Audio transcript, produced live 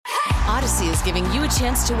Odyssey is giving you a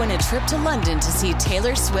chance to win a trip to London to see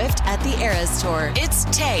Taylor Swift at the Eras Tour. It's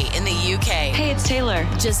Tay in the UK. Hey, it's Taylor.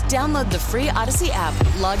 Just download the free Odyssey app,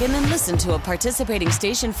 log in and listen to a participating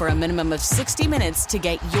station for a minimum of 60 minutes to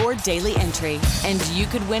get your daily entry. And you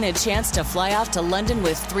could win a chance to fly off to London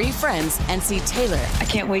with 3 friends and see Taylor. I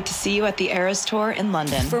can't wait to see you at the Eras Tour in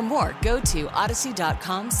London. For more, go to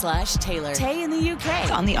odyssey.com/Taylor. Tay in the UK.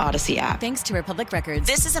 It's on the Odyssey app. Thanks to Republic Records.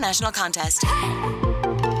 This is a national contest.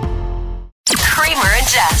 Kramer and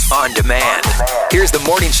Jess. On demand. Here's the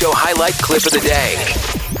morning show highlight clip of the day.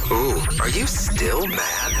 Ooh, are you still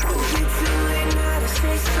mad?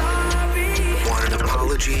 Want an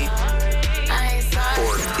apology?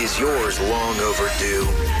 Or is yours long overdue?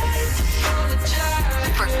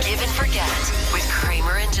 Forgive and forget with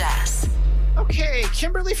Kramer and Jess. Okay,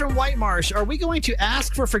 Kimberly from White Marsh, are we going to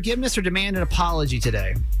ask for forgiveness or demand an apology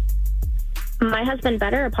today? My husband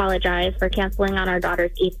better apologize for canceling on our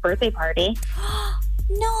daughter's 8th birthday party.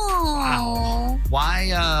 No.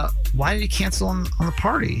 Wow. Why did he cancel on the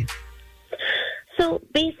party? So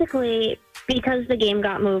basically, because the game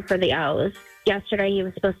got moved for the O's, yesterday he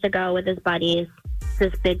was supposed to go with his buddies.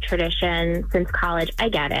 This big tradition since college. I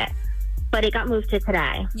get it. But it got moved to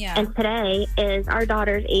today. Yeah. And today is our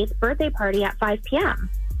daughter's 8th birthday party at 5 p.m.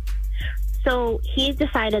 So he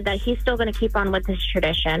decided that he's still going to keep on with his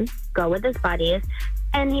tradition, go with his buddies,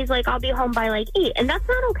 and he's like, I'll be home by like 8. And that's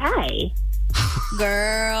not okay.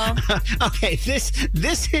 Girl. Okay, this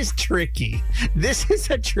is tricky. This is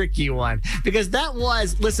a tricky one because that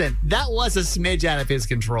was a smidge out of his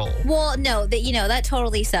control. Well, no, that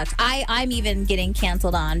totally sucks. I'm even getting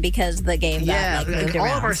canceled on because the game got moved all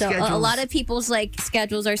around. of our so schedules. a lot of people's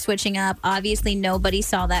schedules are switching up. Obviously, nobody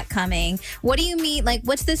saw that coming. What do you mean?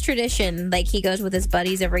 What's this tradition? He goes with his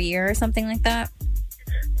buddies every year or something like that?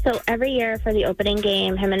 So every year for the opening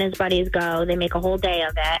game, him and his buddies go. They make a whole day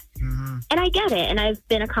of it. Mm-hmm. And I get it, and I've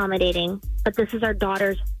been accommodating, but this is our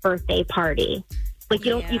daughter's birthday party.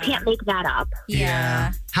 You can't make that up.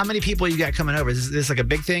 Yeah. How many people you got coming over? Is this a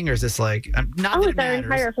big thing, or is this not Oh, that it it's our matters?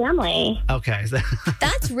 entire family. Okay.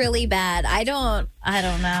 That's really bad. I don't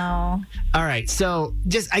know. All right. So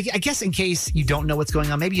I guess in case you don't know what's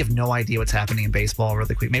going on, maybe you have no idea what's happening in baseball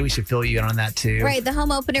really quick. Maybe we should fill you in on that too. Right. The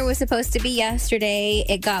home opener was supposed to be yesterday.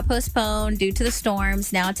 It got postponed due to the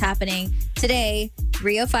storms. Now it's happening today,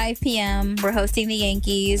 3:05 p.m. We're hosting the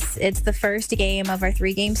Yankees. It's the first game of our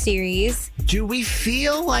 3-game series. Do we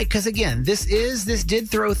feel like, because again, this did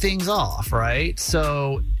throw things off, right?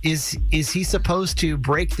 So is he supposed to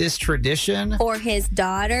break this tradition? For his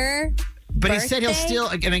daughter? But he said he'll still,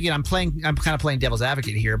 and again, I'm kind of playing devil's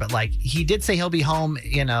advocate here, but he did say he'll be home,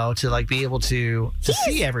 to be able to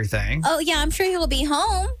see everything. Oh yeah, I'm sure he'll be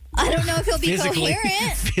home. I don't know if he'll be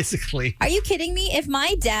coherent. Physically. Are you kidding me? If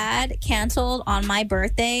my dad canceled on my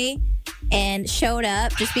birthday and showed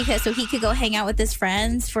up just because so he could go hang out with his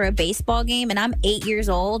friends for a baseball game and I'm 8 years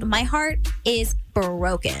old, my heart is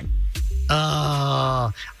broken.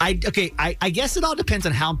 I guess it all depends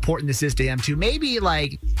on how important this is to him too. Maybe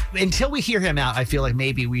until we hear him out, I feel like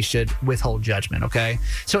maybe we should withhold judgment. Okay.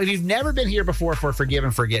 So if you've never been here before for Forgive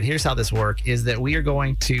and Forget, here's how this works: is that we are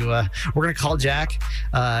going to call Jack.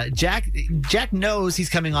 Jack knows he's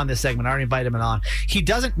coming on this segment. I already invited him on. He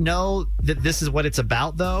doesn't know that this is what it's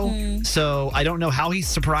about though. So I don't know how he's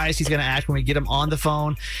surprised he's going to act when we get him on the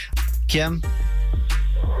phone. Kim.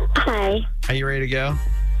 Hi. Are you ready to go?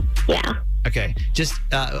 Yeah. Okay. Just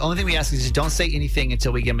only thing we ask is just don't say anything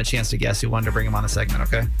until we give him a chance to guess who wanted to bring him on the segment,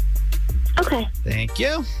 okay? Okay. Thank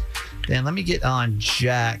you. Then let me get on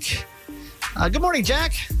Jack. Good morning,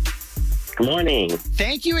 Jack. Good morning.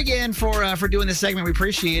 Thank you again for doing this segment. We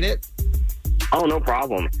appreciate it. Oh, no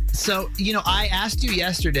problem. So, I asked you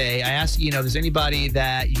yesterday, if there's anybody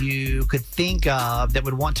that you could think of that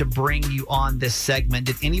would want to bring you on this segment.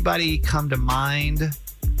 Did anybody come to mind?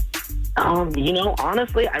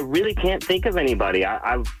 Honestly, I really can't think of anybody.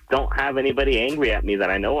 I don't have anybody angry at me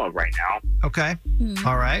that I know of right now. Okay.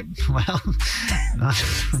 All right. Well,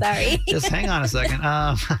 sorry. Just hang on a second.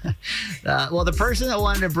 Well, the person that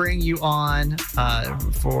wanted to bring you on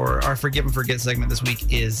for our Forgive and Forget segment this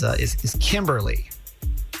week is Kimberly.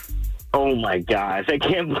 Oh my gosh! I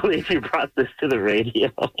can't believe you brought this to the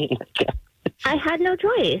radio. Oh my God. I had no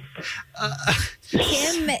choice.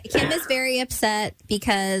 Kim is very upset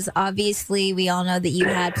because obviously we all know that you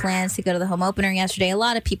had plans to go to the home opener yesterday. A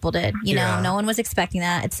lot of people did. You know, no one was expecting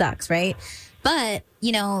that. It sucks, right? But,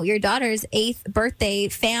 your daughter's 8th birthday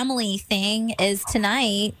family thing is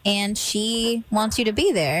tonight, and she wants you to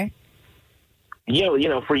be there.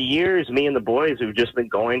 For years, me and the boys have just been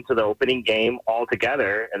going to the opening game all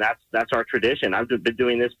together, and that's our tradition. I've been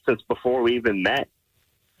doing this since before we even met.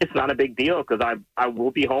 it's not a big deal because I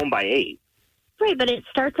will be home by 8. Right, but it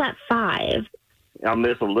starts at 5. I'll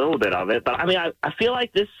miss a little bit of it. But, I mean, I feel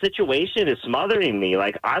like this situation is smothering me.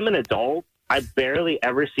 Like, I'm an adult. I barely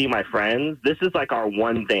ever see my friends. This is, like, our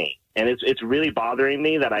one thing. And it's really bothering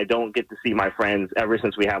me that I don't get to see my friends ever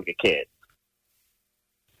since we have a kid.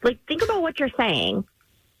 Like, think about what you're saying.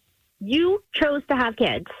 You chose to have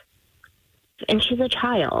kids, and she's a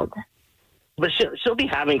child. But she'll be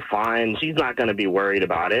having fun. She's not going to be worried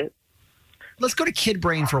about it. Let's go to kid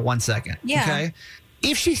brain for 1 second. Yeah. Okay.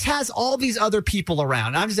 If she has all these other people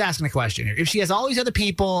around, I'm just asking a question here. If she has all these other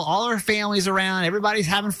people, all her family's around, everybody's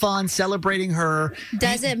having fun, celebrating her.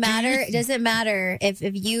 Does it matter? Does it matter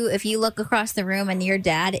if you look across the room and your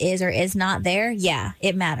dad is or is not there? Yeah,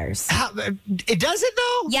 it matters. It does it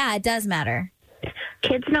though? Yeah, it does matter.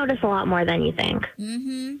 Kids notice a lot more than you think.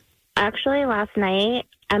 Mm-hmm. Actually, last night,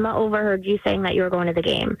 Emma overheard you saying that you were going to the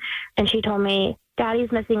game. And she told me,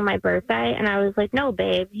 Daddy's missing my birthday. And I was like, no,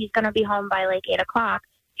 babe, he's going to be home by like 8 o'clock.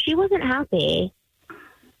 She wasn't happy.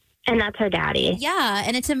 And that's her daddy. Yeah,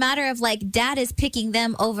 and it's a matter of like dad is picking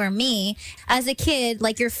them over me as a kid,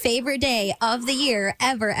 like your favorite day of the year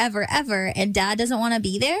ever, and dad doesn't want to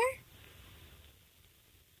be there?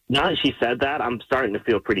 Now that she said that, I'm starting to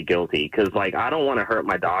feel pretty guilty because, like, I don't want to hurt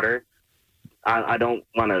my daughter. I don't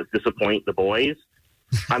want to disappoint the boys.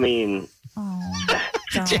 I mean,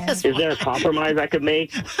 Jess, is there a compromise I could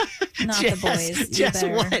make? Not Jess, the boys. Jess,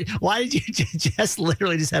 what? Why did you? Jess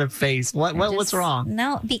literally just had a face. What's wrong?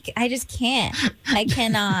 No, I just can't. I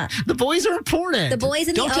cannot. The boys are important. The boys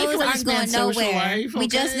and the Don't take O's away aren't this going man's social nowhere. life, okay?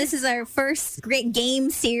 This is our first great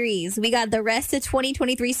game series. We got the rest of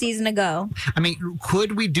 2023 season to go. I mean,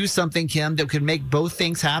 could we do something, Kim, that could make both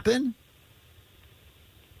things happen?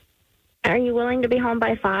 Are you willing to be home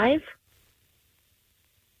by 5?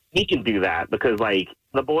 We can do that because, like,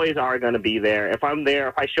 the boys are going to be there. If I'm there,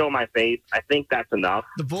 if I show my face, I think that's enough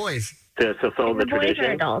The boys. to fulfill the boys are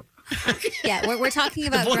tradition. adults. Yeah, we're talking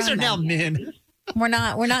about The boys grown are now men. men. We're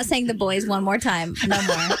not saying the boys one more time. No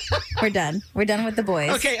more. We're done. We're done with the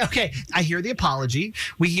boys. Okay. I hear the apology.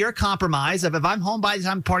 We hear a compromise of if I'm home by the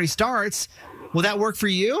time the party starts, will that work for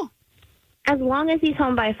you? As long as he's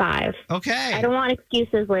home by 5. Okay. I don't want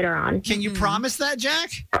excuses later on. Can you promise that, Jack?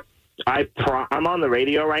 I'm on the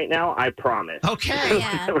radio right now. I promise. Okay.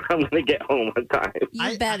 Yeah. I'm going to get home on time.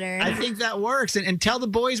 You better. I think that works. And tell the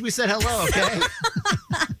boys we said hello, okay?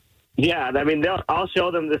 Yeah, I mean, I'll show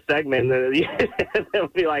them this segment, and they'll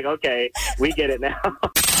be like, okay, we get it now.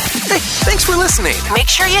 Hey, thanks for listening. Make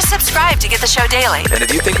sure you subscribe to get the show daily. And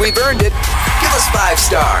if you think we've earned it, give us 5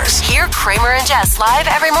 stars. Hear Kramer and Jess live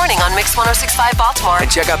every morning on Mix 106.5 Baltimore. And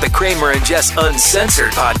check out the Kramer and Jess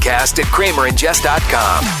Uncensored podcast at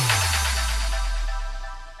kramerandjess.com.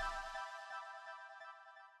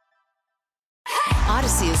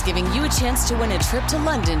 Odyssey is giving you a chance to win a trip to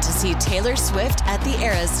London to see Taylor Swift at the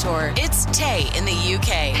Eras Tour. It's Tay in the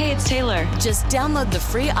UK. Hey, it's Taylor. Just download the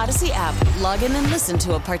free Odyssey app, log in and listen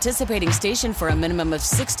to a participating station for a minimum of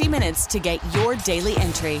 60 minutes to get your daily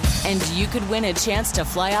entry. And you could win a chance to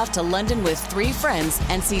fly off to London with 3 friends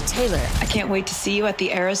and see Taylor. I can't wait to see you at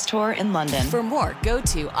the Eras Tour in London. For more, go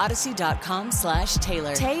to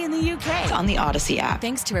odyssey.com/Taylor. Tay in the UK. On the Odyssey app.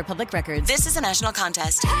 Thanks to Republic Records. This is a national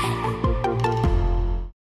contest.